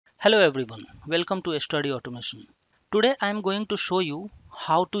Hello everyone, welcome to Study Automation. Today I am going to show you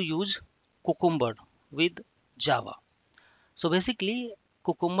how to use Cucumber with Java. So basically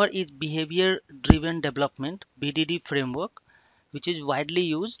Cucumber is behavior driven development BDD framework which is widely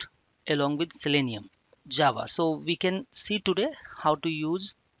used along with Selenium, Java. So we can see today how to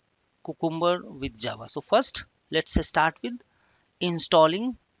use Cucumber with Java. So first let's start with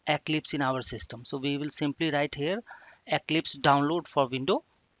installing Eclipse in our system. So we will simply write here Eclipse download for Windows.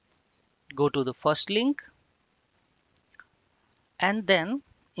 Go to the first link and then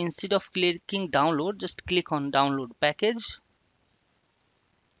instead of clicking download, just click on download package,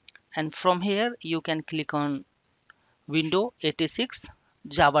 and from here you can click on Windows 86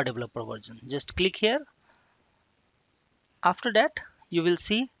 Java developer version. Just click here. After that you will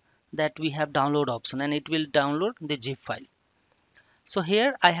see that we have download option and it will download the zip file. So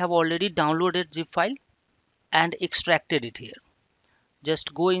here I have already downloaded zip file and extracted it here.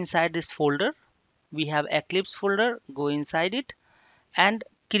 Just go inside this folder. We have Eclipse folder, go inside it and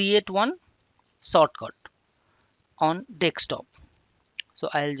create one shortcut on desktop. So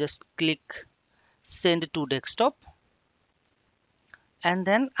I'll just click send to desktop and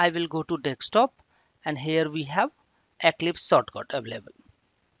then I will go to desktop and here we have Eclipse shortcut available.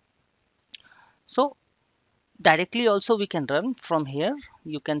 So directly also we can run from here.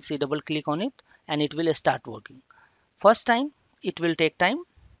 You can see double click on it and it will start working. First time it will take time.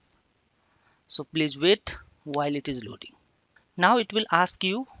 So please wait while it is loading. Now it will ask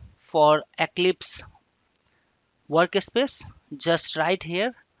you for Eclipse workspace. Just write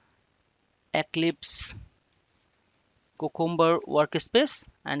here Eclipse Cucumber workspace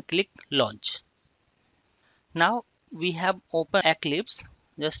and click launch. Now we have open Eclipse.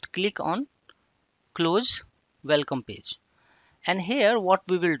 Just click on close welcome page. And here what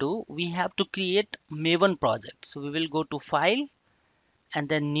we will do, we have to create Maven project. So we will go to file and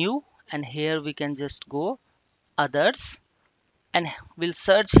then new, and here we can just go others and we'll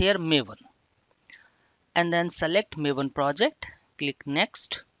search here Maven and then select Maven project, click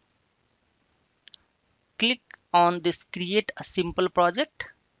next, click on this create a simple project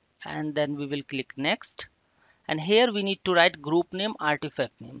and then we will click next. And here we need to write group name,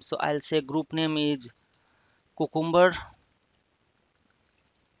 artifact name. So I'll say group name is Cucumber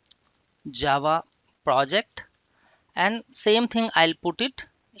Java project, and same thing I'll put it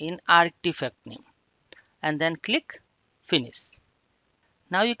in artifact name and then click finish.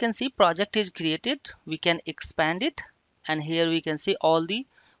 Now you can see project is created. We can expand it and here we can see all the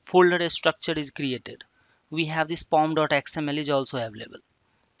folder structure is created. We have this pom.xml is also available.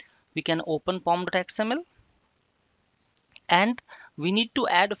 We can open pom.xml and we need to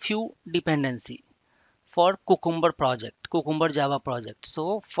add a few dependency for Cucumber project, Cucumber Java project.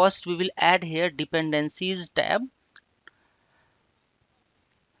 So first we will add here dependencies tab,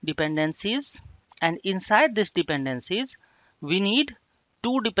 dependencies, and inside this dependencies we need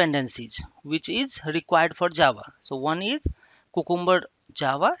two dependencies which is required for Java. So one is Cucumber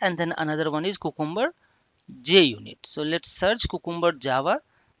Java and then another one is Cucumber JUnit. So let's search Cucumber Java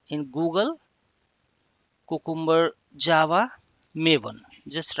in Google, Cucumber Java Maven.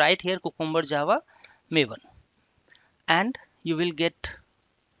 Just write here Cucumber Java Maven and you will get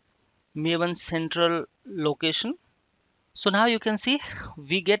Maven central location. So now you can see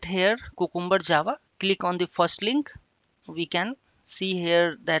we get here Cucumber Java. Click on the first link. We can see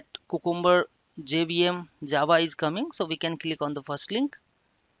here that Cucumber JVM Java is coming. So we can click on the first link.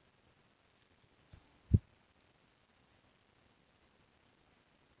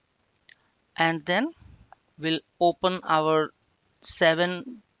 And then we'll open our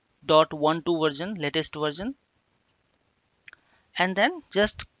 7.12 version, latest version. And then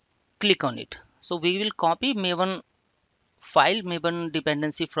just click on it. So we will copy Maven file, Maven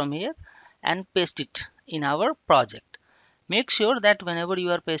dependency from here and paste it in our project. Make sure that whenever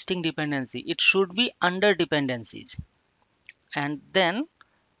you are pasting dependency, it should be under dependencies. And then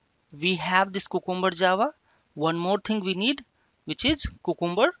we have this Cucumber Java. One more thing we need, which is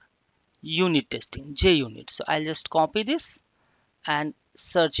Cucumber unit testing, JUnit. So I'll just copy this and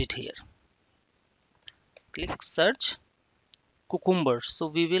search it here. Click search Cucumber. So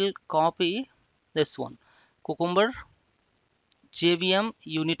we will copy this one, Cucumber JVM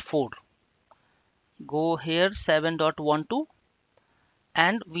unit 4. Go here 7.12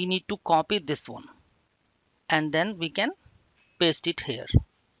 and we need to copy this one and then we can paste it here.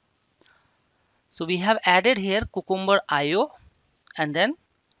 So we have added here Cucumber io and then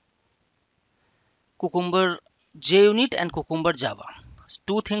Cucumber JUnit and Cucumber Java.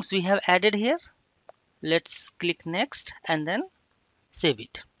 Two things we have added here. Let's click next and then save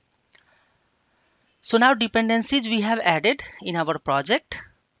it. So now dependencies we have added in our project.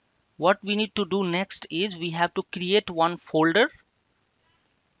 what we need to do next is we have to create one folder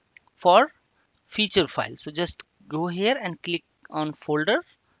for feature file. So just go here and click on folder,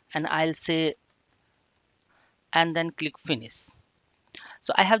 and I'll say, and then click finish.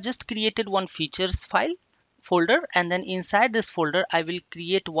 So I have just created one features file folder, and then inside this folder I will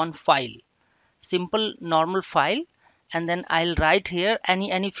create one file, simple normal file, and then I'll write here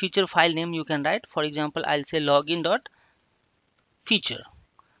any feature file name you can write. For example, I'll say login.feature.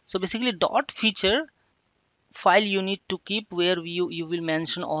 So basically dot feature file you need to keep where you will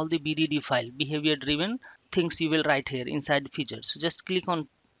mention all the BDD file, behavior driven things you will write here inside feature. So just click on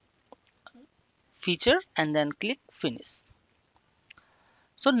feature and then click finish.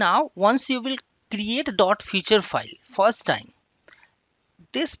 So now once you will create a dot feature file first time,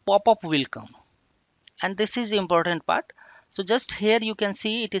 this pop-up will come, and this is the important part. So just here you can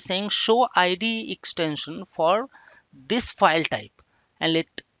see it is saying show ID extension for this file type and let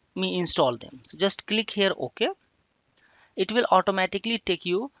me install them. So just click here OK. It will automatically take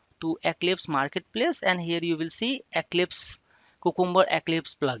you to Eclipse marketplace, and here you will see Eclipse Cucumber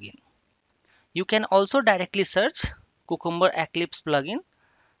Eclipse plugin. You can also directly search Cucumber Eclipse plugin.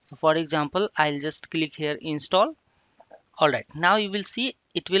 So for example, I'll just click here install. Alright, now you will see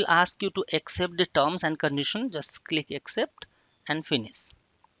it will ask you to accept the terms and condition. Just click accept and finish.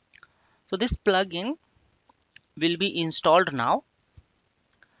 So this plugin will be installed now,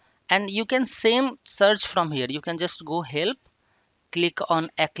 and you can same search from here. You can just go help, click on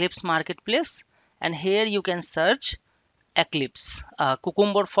Eclipse marketplace, and here you can search Eclipse,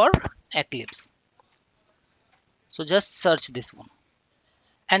 Cucumber for Eclipse. So just search this one,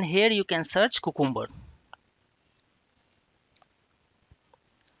 and here you can search Cucumber.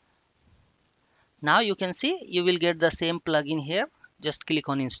 Now you can see you will get the same plugin here. Just click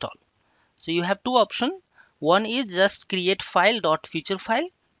on install. So you have two options. One is just create file dot feature file.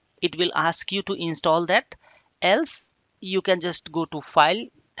 It will ask you to install that. Else you can just go to file,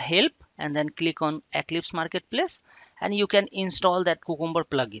 help, and then click on Eclipse marketplace, and you can install that Cucumber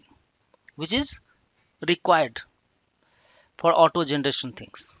plugin, which is required for auto generation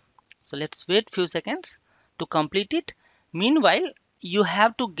things. So let's wait few seconds to complete it. Meanwhile, you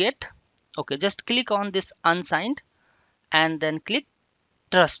have to get, okay, just click on this unsigned and then click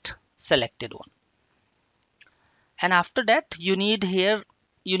trust selected one. And after that you need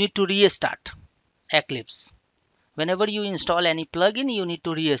to restart Eclipse. Whenever you install any plugin, you need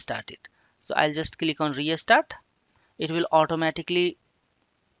to restart it. So I'll just click on restart. It will automatically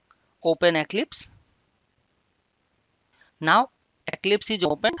open Eclipse. Now Eclipse is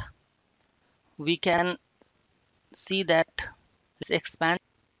opened. We can see that it's expand.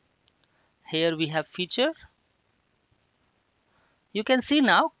 Here we have feature. You can see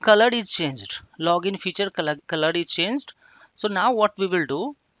now color is changed. Login feature color is changed. So now what we will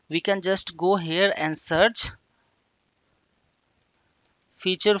do, we can just go here and search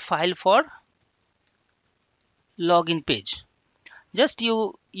feature file for login page. Just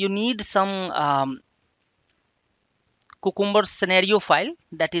you need some Cucumber scenario file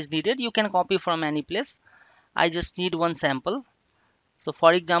that is needed. You can copy from any place. I just need one sample. So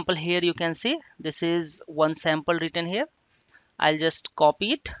for example, here you can see this is one sample written here. I'll just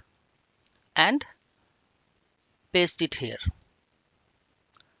copy it and paste it here.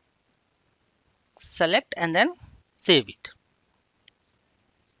 Select and then save it.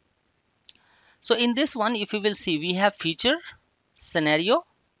 So in this one, if you will see, we have feature, scenario,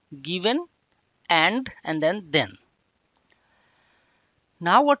 given, and then.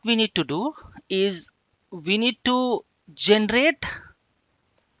 Now what we need to do is we need to generate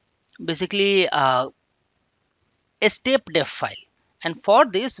basically a stepdef file, and for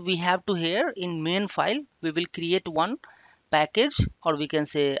this we have to here in main file we will create one package, or we can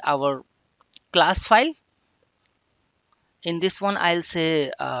say our class file. In this one I'll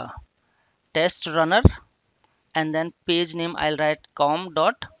say TestRunner, and then page name I'll write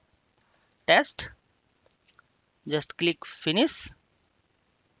com.test. Just click finish.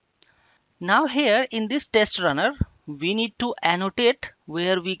 Now here in this TestRunner we need to annotate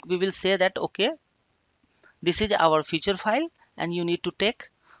where we will say that okay, this is our feature file, and you need to take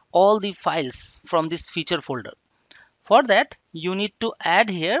all the files from this feature folder. For that you need to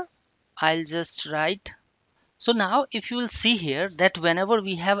add here, I'll just write. So now if you will see here that whenever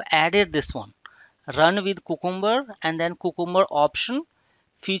we have added this one, run with Cucumber and then Cucumber option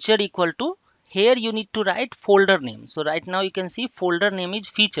feature equal to, here you need to write folder name. So right now you can see folder name is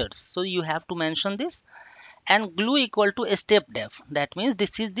features, so you have to mention this, and glue equal to stepdef. That means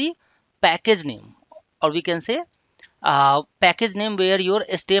this is the package name, or we can say package name where your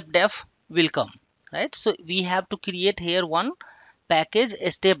stepdef will come, right? So we have to create here one package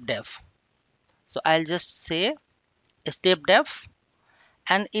stepdef. So I'll just say stepdef,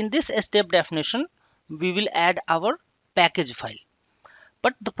 and in this step definition we will add our package file.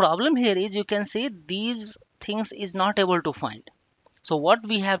 But the problem here is, you can see these things is not able to find. So what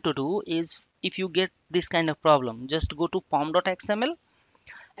we have to do is, if you get this kind of problem, just go to pom.xml,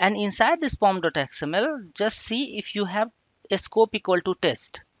 and inside this pom.xml just see if you have a scope equal to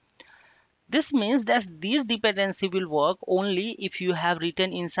test. This means that these dependency will work only if you have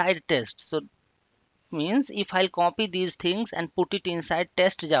written inside test. So means if I'll copy these things and put it inside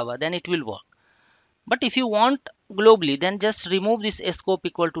test Java, then it will work. But if you want globally, then just remove this scope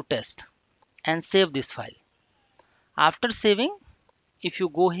equal to test and save this file. After saving, if you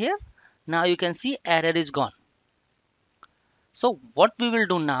go here, now you can see error is gone. So what we will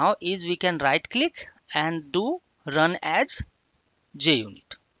do now is, we can right click and do run as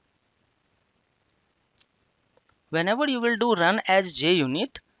JUnit. Whenever you will do run as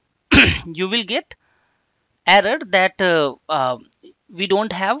JUnit, you will get error that we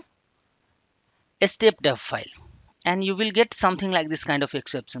don't have a stepdef file, and you will get something like this kind of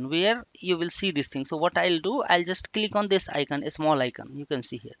exception where you will see this thing. So what I'll do, I'll just click on this icon, a small icon, you can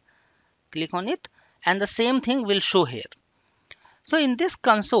see here, click on it, and the same thing will show here. So in this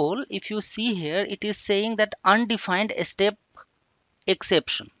console, if you see here, it is saying that undefined step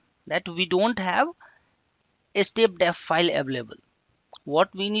exception, that we don't have a stepdef file available. What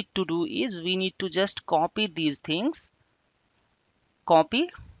we need to do is, we need to just copy these things,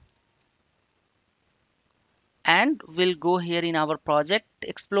 copy, and we'll go here in our project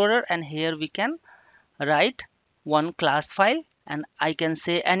explorer, and here we can write one class file, and I can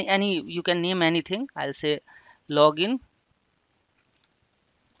say any you can name anything. I'll say login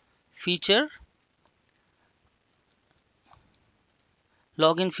feature,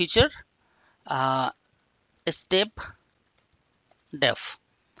 uh, step def,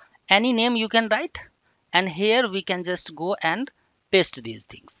 any name you can write, and here we can just go and paste these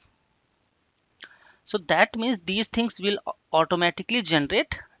things. So that means these things will automatically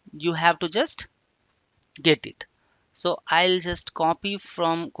generate, you have to just get it. So I'll just copy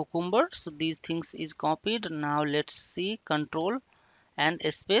from Cucumber, so these things is copied. Now let's see, control and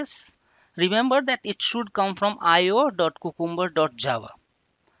space. Remember that it should come from io.cucumber.java,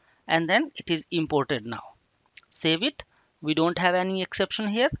 and then it is imported. Now save it. We don't have any exception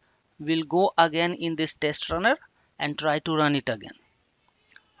here. We'll go again in this test runner and try to run it again.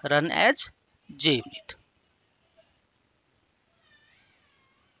 Run as JUnit,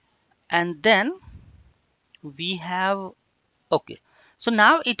 and then we have, okay, so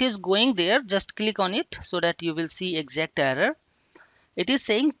now it is going there. Just click on it so that you will see exact error. It is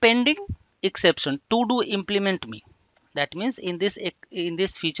saying pending exception to do implement me. That means in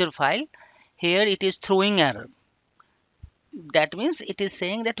this feature file here, it is throwing error. That means it is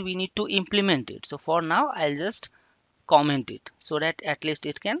saying that we need to implement it. So for now I'll just comment it so that at least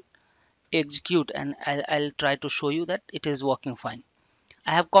it can execute, and I'll try to show you that it is working fine.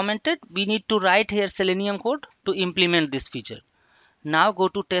 I have commented. We need to write here Selenium code to implement this feature. Now go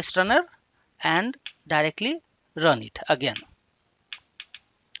to TestRunner and directly run it again.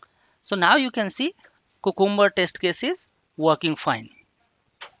 So now you can see Cucumber test case is working fine.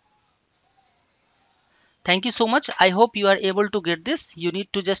 Thank you so much. I hope you are able to get this. You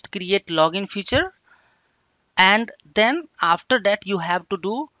need to just create login feature, and then after that you have to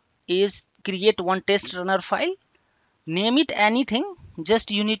do is create one test runner file, name it anything,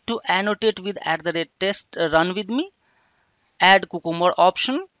 just you need to annotate with @test run with me, add Cucumber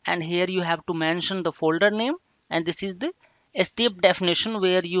option, and here you have to mention the folder name, and this is the step definition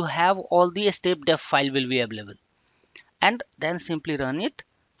where you have all the step def file will be available, and then simply run it.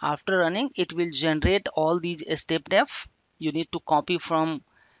 After running, it will generate all these step def. You need to copy from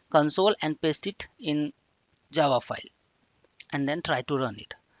console and paste it in Java file, and then try to run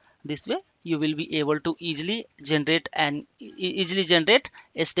it. This way you will be able to easily generate a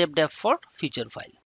step def for feature file.